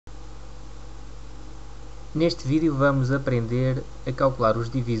Neste vídeo vamos aprender a calcular os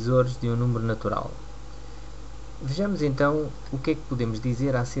divisores de um número natural. Vejamos então o que é que podemos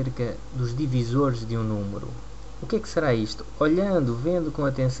dizer acerca dos divisores de um número. O que é que será isto? Vendo com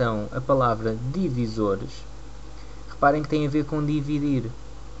atenção a palavra divisores, reparem que tem a ver com dividir.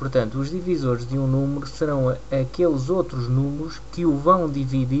 Portanto, os divisores de um número serão aqueles outros números que o vão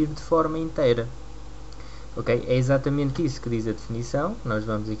dividir de forma inteira. Ok? É exatamente isso que diz a definição, nós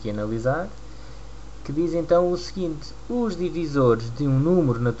vamos aqui analisar, que diz então o seguinte: os divisores de um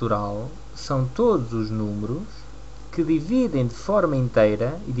número natural são todos os números que dividem de forma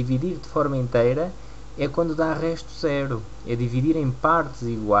inteira, e dividir de forma inteira é quando dá resto zero, é dividir em partes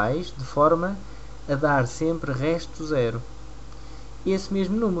iguais de forma a dar sempre resto zero. Esse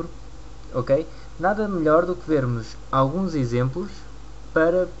mesmo número, ok? Nada melhor do que vermos alguns exemplos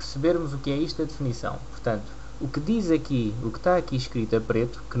para percebermos o que é isto da definição. Portanto, o que diz aqui, o que está aqui escrito a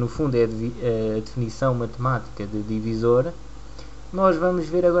preto, que no fundo é a definição matemática de divisor, nós vamos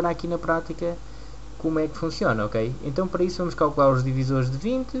ver agora aqui na prática como é que funciona, ok? Então para isso vamos calcular os divisores de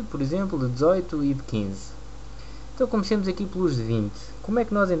 20, por exemplo, de 18 e de 15. Então comecemos aqui pelos de 20. Como é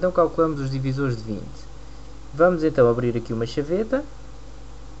que nós então calculamos os divisores de 20? Vamos então abrir aqui uma chaveta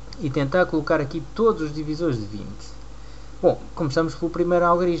e tentar colocar aqui todos os divisores de 20. Bom, começamos pelo primeiro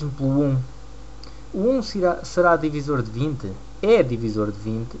algarismo, pelo 1. O 1 será divisor de 20? É divisor de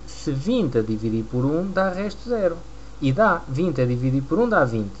 20 se 20 a dividir por 1 dá resto 0. E dá 20 a dividir por 1 dá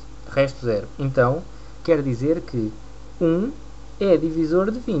 20, resto 0. Então, quer dizer que 1 é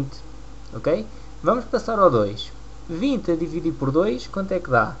divisor de 20. Ok? Vamos passar ao 2. 20 a dividir por 2, quanto é que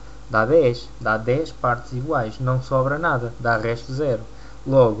dá? Dá 10. Dá 10 partes iguais. Não sobra nada. Dá resto 0.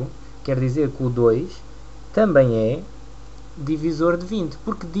 Logo, quer dizer que o 2 também é divisor de 20,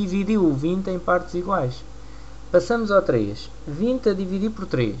 porque dividiu o 20 em partes iguais. Passamos ao 3. 20 a dividir por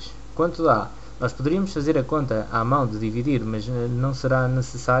 3. Quanto dá? Nós poderíamos fazer a conta à mão de dividir, mas não será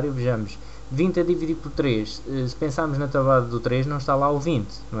necessário. Vejamos. 20 a dividir por 3. Se pensarmos na tabuada do 3, não está lá o 20,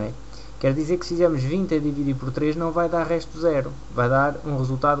 não é? Quer dizer que se fizermos 20 a dividir por 3, não vai dar resto 0. Vai dar um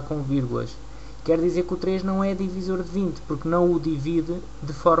resultado com vírgulas. Quer dizer que o 3 não é divisor de 20, porque não o divide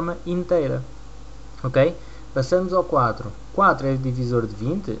de forma inteira. Ok? Passamos ao 4. 4 é divisor de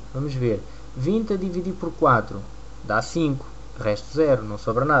 20? Vamos ver. 20 a dividir por 4 dá 5. Resto 0, não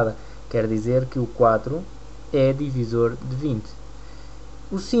sobra nada. Quer dizer que o 4 é divisor de 20.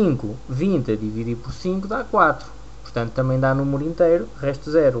 O 5, 20 a dividir por 5 dá 4. Portanto, também dá número inteiro, resto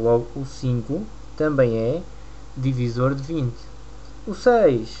 0. Logo, o 5 também é divisor de 20. O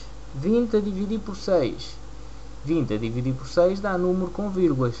 6, 20 a dividir por 6. 20 a dividir por 6 dá número com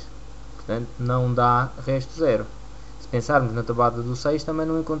vírgulas. Portanto, não dá resto 0. Se pensarmos na tabuada do 6, também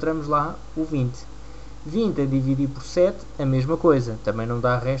não encontramos lá o 20. 20 a dividir por 7, a mesma coisa. Também não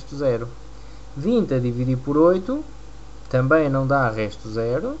dá resto 0. 20 a dividir por 8, também não dá resto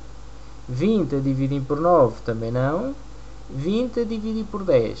 0. 20 a dividir por 9, também não. 20 a dividir por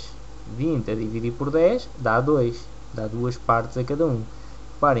 10. 20 a dividir por 10 dá 2. Dá 2 partes a cada um.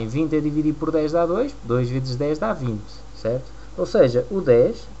 Reparem, 20 a dividir por 10 dá 2. 2 vezes 10 dá 20, certo? Ou seja, o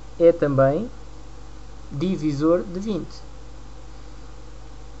 10 é também divisor de 20.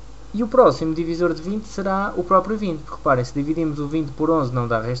 E o próximo divisor de 20 será o próprio 20. Porque reparem, se dividimos o 20 por 11 não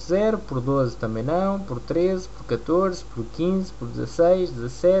dá resto 0, por 12 também não, por 13, por 14, por 15, por 16,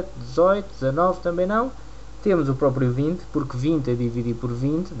 17, 18, 19 também não. Temos o próprio 20, porque 20 a dividir por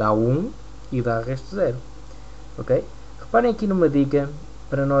 20 dá 1 e dá resto 0. Ok? Reparem aqui numa dica,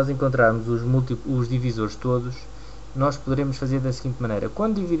 para nós encontrarmos os divisores todos, nós poderemos fazer da seguinte maneira.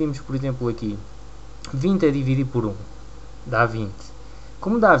 Quando dividimos, por exemplo, aqui 20 a dividir por 1, dá 20.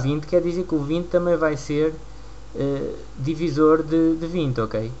 Como dá 20, quer dizer que o 20 também vai ser divisor de 20,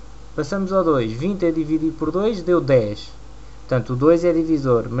 ok? Passamos ao 2. 20 a dividir por 2 deu 10. Portanto, o 2 é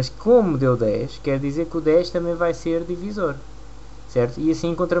divisor, mas como deu 10, quer dizer que o 10 também vai ser divisor, certo? E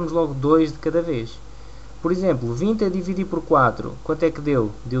assim encontramos logo 2 de cada vez. Por exemplo, 20 a dividir por 4, quanto é que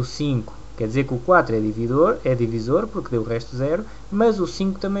deu? Deu 5. Quer dizer que o 4 é divisor porque deu o resto 0, mas o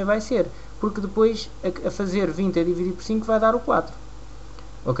 5 também vai ser, porque depois a fazer 20 a dividir por 5 vai dar o 4.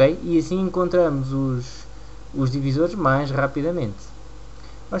 Ok? E assim encontramos os divisores mais rapidamente.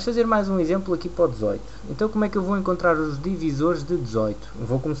 Vamos fazer mais um exemplo aqui para o 18. Então como é que eu vou encontrar os divisores de 18?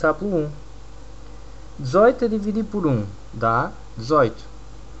 Vou começar pelo 1. 18 a dividir por 1 dá 18.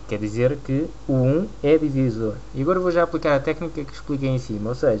 Quer dizer que o 1 é divisor. E agora vou já aplicar a técnica que expliquei em cima.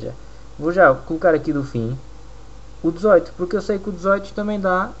 Ou seja, vou já colocar aqui do fim o 18, porque eu sei que o 18 também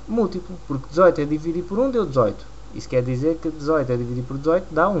dá múltiplo. Porque 18 a dividir por 1 deu 18. Isso quer dizer que 18 a dividir por 18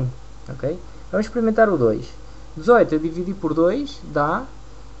 dá 1. Ok? Vamos experimentar o 2. 18 a dividir por 2 dá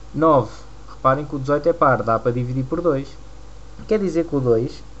 9. reparem que o 18 é par, dá para dividir por 2. Quer dizer que o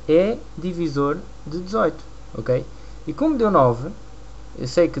 2 é divisor de 18, ok? E como deu 9, eu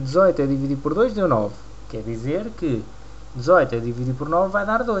sei que 18 é dividido por 2, deu 9. Quer dizer que 18 é dividido por 9 vai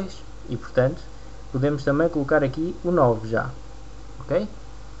dar 2. E, portanto, podemos também colocar aqui o 9 já, ok?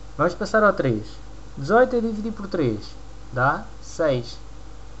 Vamos passar ao 3. 18 é dividido por 3, dá 6.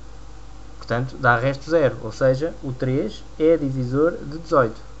 Portanto, dá resto 0, ou seja, o 3 é divisor de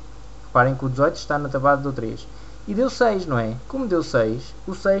 18. Reparem que o 18 está na tabela do 3. E deu 6, não é? Como deu 6,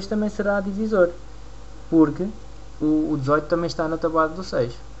 o 6 também será divisor, porque o 18 também está na tabela do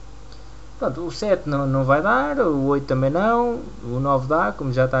 6. Pronto, o 7 não vai dar, o 8 também não, o 9 dá,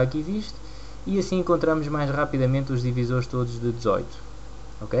 como já está aqui visto. E assim encontramos mais rapidamente os divisores todos de 18.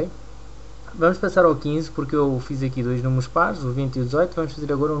 Ok? Vamos passar ao 15, porque eu fiz aqui dois números pares, o 20 e o 18. Vamos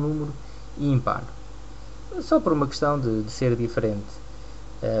fazer agora um número ímpar. Só por uma questão de ser diferente.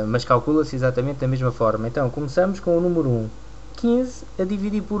 Mas calcula-se exatamente da mesma forma. Então, começamos com o número 1. 15 a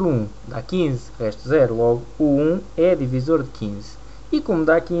dividir por 1 dá 15, resto 0. Logo, o 1 é divisor de 15. E como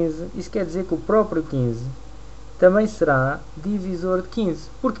dá 15, isso quer dizer que o próprio 15 também será divisor de 15.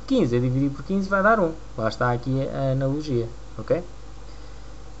 Porque 15 a dividir por 15 vai dar 1. Lá está aqui a analogia. Ok?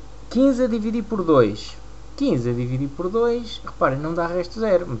 15 a dividir por 2. 15 a dividir por 2, reparem, não dá resto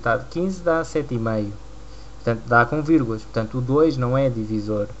 0. Metade de 15 dá 7,5. Portanto, dá com vírgulas. Portanto, o 2 não é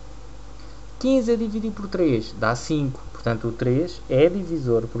divisor. 15 a dividir por 3 dá 5. Portanto, o 3 é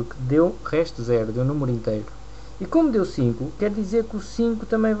divisor, porque deu resto 0, deu número inteiro. E como deu 5, quer dizer que o 5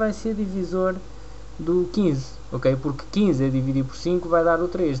 também vai ser divisor do 15. Ok? Porque 15 a dividir por 5 vai dar o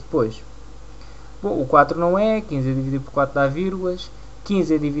 3 depois. Bom, o 4 não é. 15 a dividir por 4 dá vírgulas.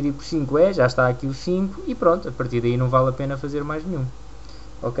 15 a dividir por 5 é. Já está aqui o 5. E pronto, a partir daí não vale a pena fazer mais nenhum.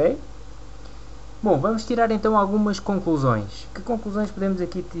 Ok? Bom, vamos tirar então algumas conclusões. Que conclusões podemos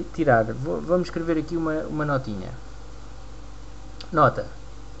aqui tirar? Vamos escrever aqui uma notinha. Nota.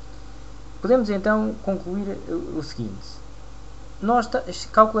 Podemos então concluir o seguinte. Nós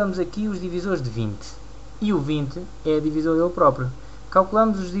calculamos aqui os divisores de 20. E o 20 é divisor dele próprio.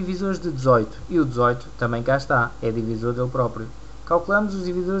 Calculamos os divisores de 18. E o 18 também cá está, é divisor dele próprio. Calculamos os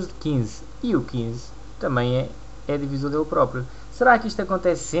divisores de 15. E o 15 também é divisor dele próprio. Será que isto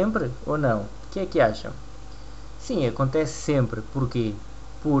acontece sempre ou não? O que é que acham? Sim, acontece sempre. Porquê?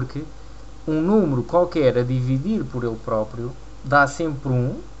 Porque um número qualquer a dividir por ele próprio dá sempre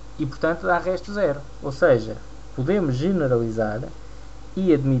 1 e, portanto, dá resto 0. Ou seja, podemos generalizar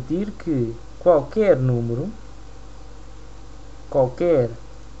e admitir que qualquer número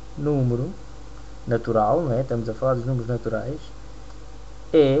natural, não é? Estamos a falar dos números naturais,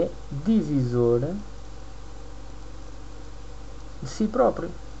 é divisor de si próprio.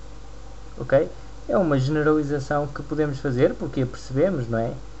 Ok? É uma generalização que podemos fazer porque percebemos, não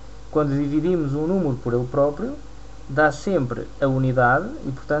é? Quando dividimos um número por ele próprio, dá sempre a unidade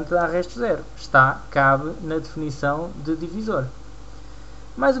e, portanto, dá resto 0. Cabe na definição de divisor.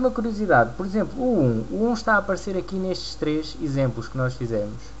 Mais uma curiosidade, por exemplo, o 1 está a aparecer aqui nestes três exemplos que nós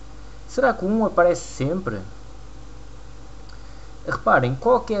fizemos. Será que o 1 aparece sempre? Reparem,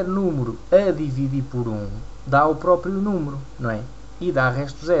 qualquer número a dividir por 1 dá o próprio número, não é? E dá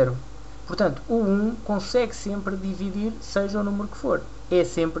resto 0. Portanto, o 1 consegue sempre dividir, seja o número que for. É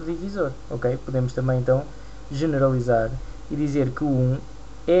sempre divisor, ok? Podemos também, então, generalizar e dizer que o 1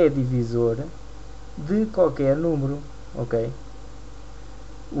 é divisor de qualquer número, ok?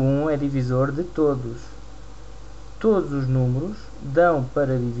 O 1 é divisor de todos. Todos os números dão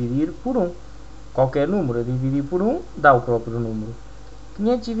para dividir por 1. Qualquer número a dividir por 1 dá o próprio número.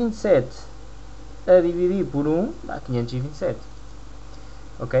 527 a dividir por 1 dá 527.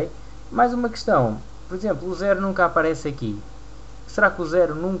 Ok? Mais uma questão. Por exemplo, o 0 nunca aparece aqui. Será que o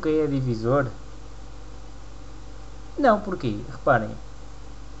 0 nunca é divisor? Não, porquê? Reparem.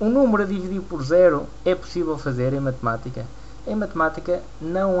 Um número a dividir por 0 é possível fazer em matemática. Em matemática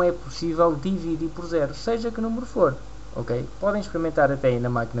não é possível dividir por 0, seja que número for. Ok? Podem experimentar até aí na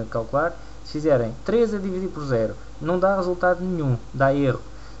máquina de calcular. Se fizerem 3 a dividir por 0, não dá resultado nenhum, dá erro.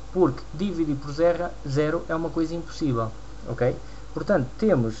 Porque dividir por 0 é uma coisa impossível. Ok? Portanto,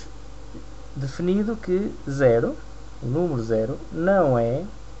 temos definido que 0, o número 0, não é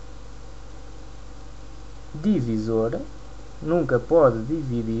divisor, nunca pode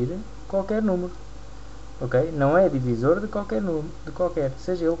dividir qualquer número. Ok? Não é divisor de qualquer número,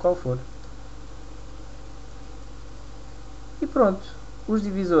 seja ele qual for. E pronto, os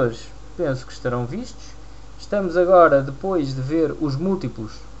divisores penso que estarão vistos. Estamos agora, depois de ver os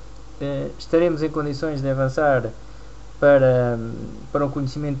múltiplos, estaremos em condições de avançar para o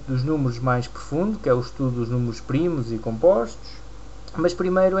conhecimento dos números mais profundo, que é o estudo dos números primos e compostos. Mas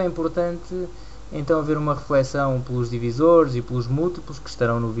primeiro é importante então haver uma reflexão pelos divisores e pelos múltiplos que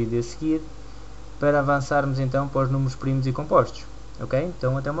estarão no vídeo a seguir, para avançarmos então para os números primos e compostos. Ok?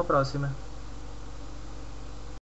 Então até uma próxima.